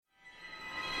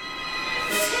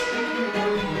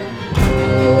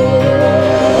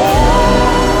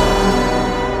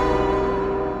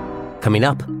Coming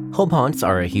up, home haunts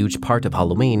are a huge part of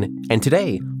Halloween, and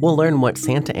today we'll learn what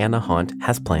Santa Ana Haunt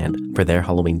has planned for their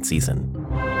Halloween season.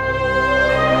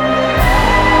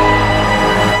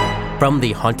 From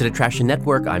the Haunted Attraction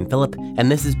Network, I'm Philip,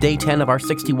 and this is day 10 of our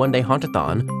 61-day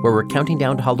Hauntathon, where we're counting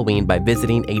down to Halloween by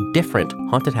visiting a different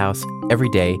haunted house every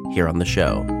day here on the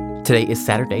show. Today is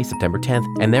Saturday, September 10th,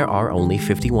 and there are only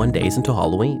 51 days until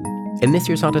Halloween. In this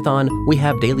year's Hauntathon, we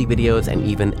have daily videos and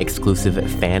even exclusive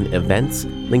fan events.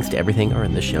 Links to everything are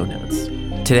in the show notes.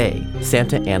 Today,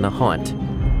 Santa Ana Haunt.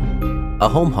 A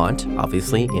home haunt,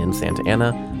 obviously, in Santa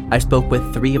Ana. I spoke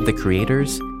with 3 of the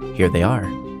creators. Here they are.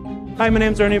 Hi, my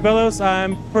name's Ernie Villos.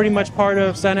 I'm pretty much part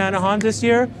of Santa Ana Haunt this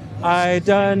year. I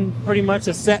done pretty much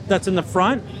a set that's in the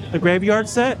front, the graveyard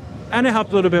set, and I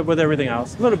helped a little bit with everything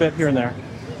else, a little bit here and there.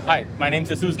 Hi, my name's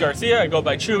Jesus Garcia. I go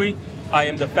by Chewy. I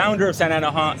am the founder of Santa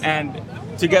Ana Haunt, and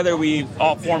together we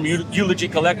all form Eulogy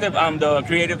Collective. I'm the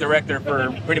creative director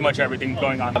for pretty much everything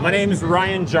going on. My name is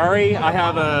Ryan Jari. I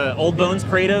have Old Bones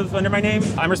Creative under my name.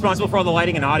 I'm responsible for all the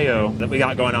lighting and audio that we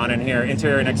got going on in here,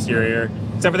 interior and exterior,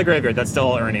 except for the graveyard. That's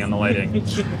still Ernie on the lighting.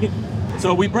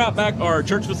 So we brought back our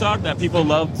church facade that people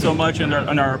loved so much in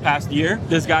our past year.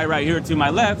 This guy right here to my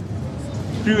left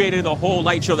created a whole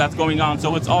light show that's going on.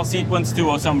 So it's all sequenced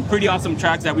to some pretty awesome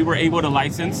tracks that we were able to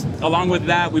license. Along with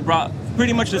that, we brought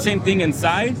pretty much the same thing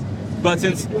inside, but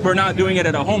since we're not doing it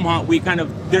at a home haunt,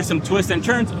 there's some twists and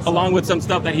turns along with some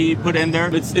stuff that he put in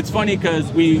there. It's funny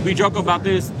because we joke about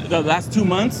this the last 2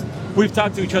 months. We've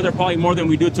talked to each other probably more than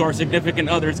we do to our significant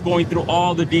others, going through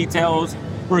all the details.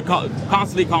 We're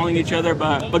constantly calling each other,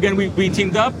 but again, we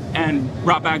teamed up and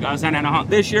brought back Santa Ana Haunt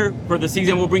this year. For the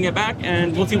season, we'll bring it back,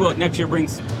 and we'll see what next year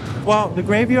brings. Well, the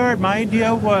graveyard, my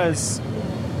idea was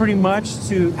pretty much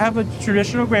to have a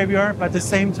traditional graveyard, but at the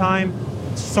same time,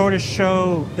 sort of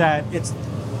show that it's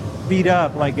beat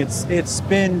up, like it's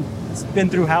been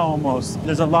through hell almost.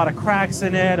 There's a lot of cracks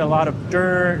in it, a lot of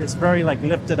dirt. It's very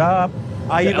lifted up.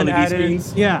 I even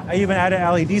added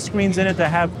LED screens in it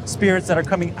that have spirits that are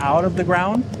coming out of the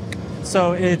ground.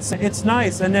 So it's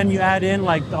nice. And then you add in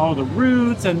all the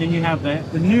roots, and then you have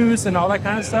the noose and all that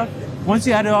kind of stuff. Once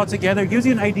you add it all together, it gives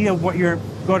you an idea of what you're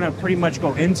going to pretty much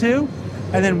go into.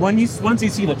 And then once you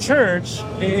see the church,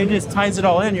 it just ties it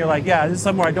all in. You're like, yeah, this is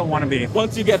somewhere I don't want to be.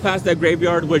 Once you get past that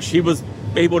graveyard, which he was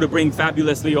able to bring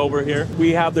fabulously over here,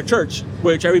 we have the church,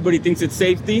 which everybody thinks it's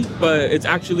safety, but it's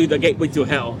actually the gateway to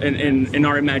hell in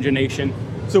our imagination.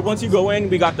 So once you go in,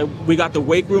 we got the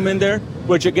wake room in there,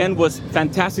 which again was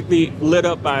fantastically lit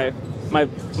up by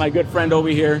my good friend over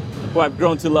here, who I've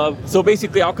grown to love. So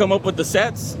basically, I'll come up with the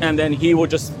sets, and then he will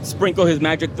just sprinkle his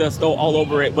magic dust all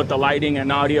over it with the lighting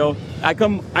and audio. I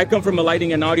come from a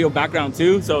lighting and audio background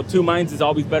too, so 2 minds is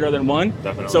always better than one.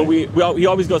 Definitely. So he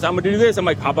always goes, I'm gonna do this. I'm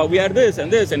like, how about we add this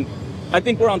and this? And I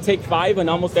think we're on take 5 on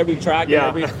almost every track.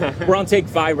 Yeah. We're on take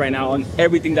 5 right now on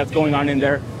everything that's going on in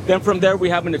there. Then from there, we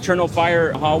have an eternal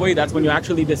fire hallway. That's when you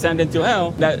actually descend into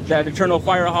hell. That eternal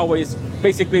fire hallway is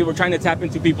basically, we're trying to tap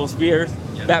into people's fears.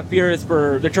 That fear is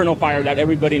for the eternal fire that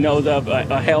everybody knows of,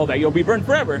 a hell that you'll be burned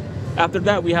forever. After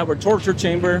that, we have our torture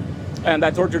chamber. And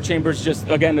that torture chamber is just,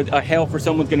 again, a hell for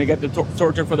someone's going to get the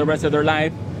torture for the rest of their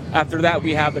life. After that,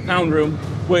 we have the clown room,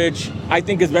 which I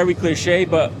think is very cliche,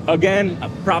 but again,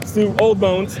 props to Old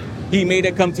Bones. He made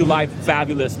it come to life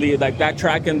fabulously. Like that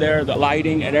track in there, the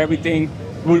lighting and everything.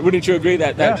 Wouldn't you agree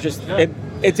that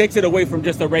it takes it away from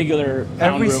just a regular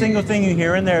clown Every room? single thing you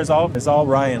hear in there is all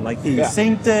Ryan. He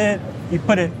synced it. He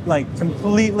put it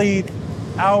completely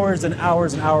hours and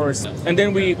hours and hours. And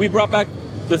then we brought back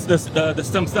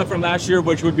some stuff from last year,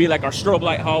 which would be like our strobe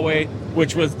light hallway,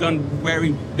 which was done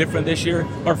very different this year.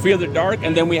 Our Fear the Dark,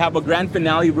 and then we have a grand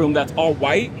finale room that's all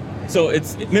white. So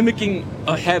it's mimicking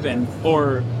a heaven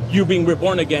or you being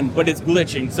reborn again, but it's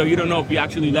glitching. So you don't know if you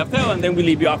actually left hell, and then we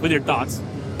leave you off with your thoughts.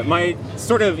 My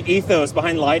sort of ethos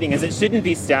behind lighting is it shouldn't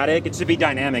be static. It should be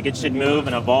dynamic. It should move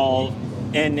and evolve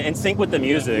and sync with the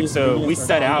music. So we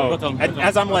set out,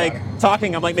 as I'm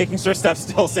talking, I'm making sure stuff's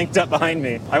still synced up behind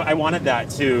me. I wanted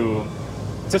that to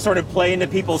sort of play into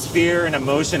people's fear and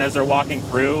emotion as they're walking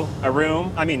through a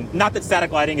room. I mean, not that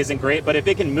static lighting isn't great, but if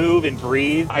it can move and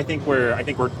breathe, I think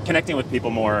we're connecting with people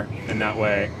more in that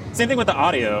way. Same thing with the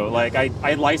audio.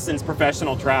 I license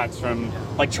professional tracks from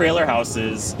trailer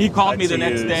houses. He called me the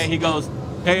next day. He goes,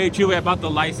 "Hey, Chewy, I bought the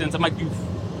license." I'm like, "You."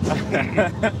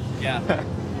 Yeah.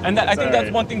 And I think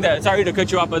that's one thing that, sorry to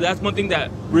cut you off, but that's one thing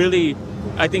that really,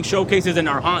 I think, showcases in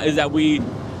our haunt is that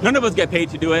none of us get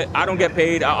paid to do it. I don't get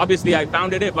paid. Obviously, I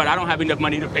founded it, but I don't have enough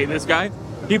money to pay this guy.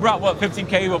 He brought,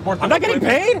 $15K worth of I'm not getting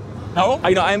paid? No.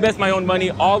 I invest my own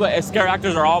money. All the scare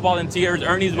actors are all volunteers.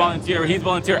 Ernie's volunteer. He's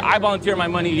volunteer. I volunteer my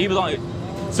money. He was on.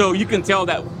 So you can tell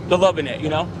that the love in it, you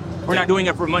know? We're not doing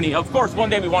it for money. Of course, one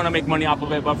day we want to make money off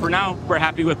of it, but for now, we're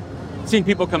happy with seeing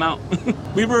people come out.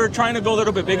 We were trying to go a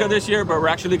little bit bigger this year, but we're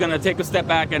actually going to take a step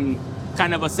back and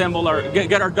kind of assemble or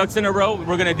get our ducks in a row.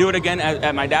 We're going to do it again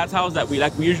at my dad's house that we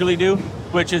usually do,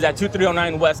 which is at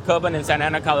 2309 West Coven in Santa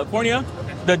Ana, California.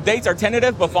 The dates are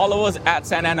tentative, but follow us at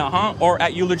Santa Ana Haunt or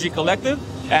at Eulogy Collective,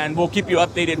 and we'll keep you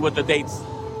updated with the dates.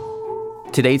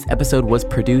 Today's episode was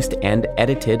produced and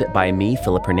edited by me,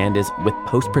 Philip Hernandez, with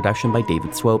post-production by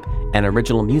David Swope and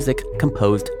original music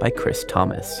composed by Chris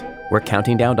Thomas. We're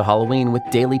counting down to Halloween with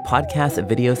daily podcasts,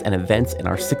 videos, and events in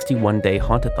our 61-day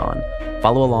Hauntathon.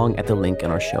 Follow along at the link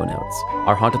in our show notes.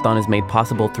 Our Hauntathon is made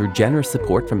possible through generous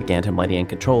support from Gantom Lighting and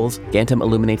Controls. Gantom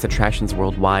illuminates attractions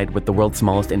worldwide with the world's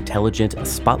smallest intelligent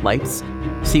spotlights.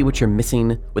 See what you're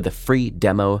missing with a free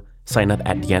demo. Sign up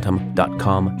at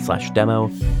gantom.com/demo.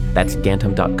 That's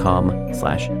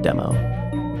gantom.com/demo.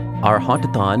 Our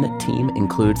Hauntathon team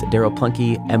includes Daryl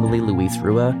Plunkey, Emily Louise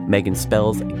Rua, Megan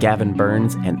Spells, Gavin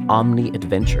Burns, and Omni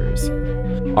Adventures.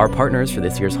 Our partners for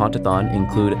this year's Hauntathon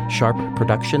include Sharp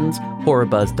Productions,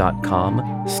 HorrorBuzz.com,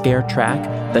 ScareTrack,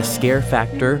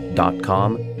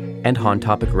 TheScareFactor.com, and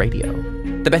Hauntopic Radio.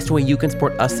 The best way you can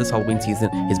support us this Halloween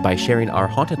season is by sharing our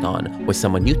Hauntathon with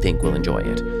someone you think will enjoy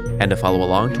it. And to follow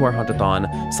along to our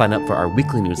Hauntathon, sign up for our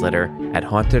weekly newsletter at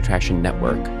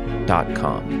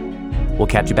HauntedAttractionNetwork.com. We'll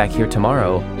catch you back here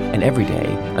tomorrow and every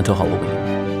day until Halloween.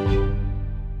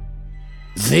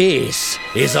 This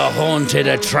is a Haunted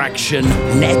Attraction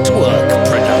Network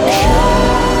production.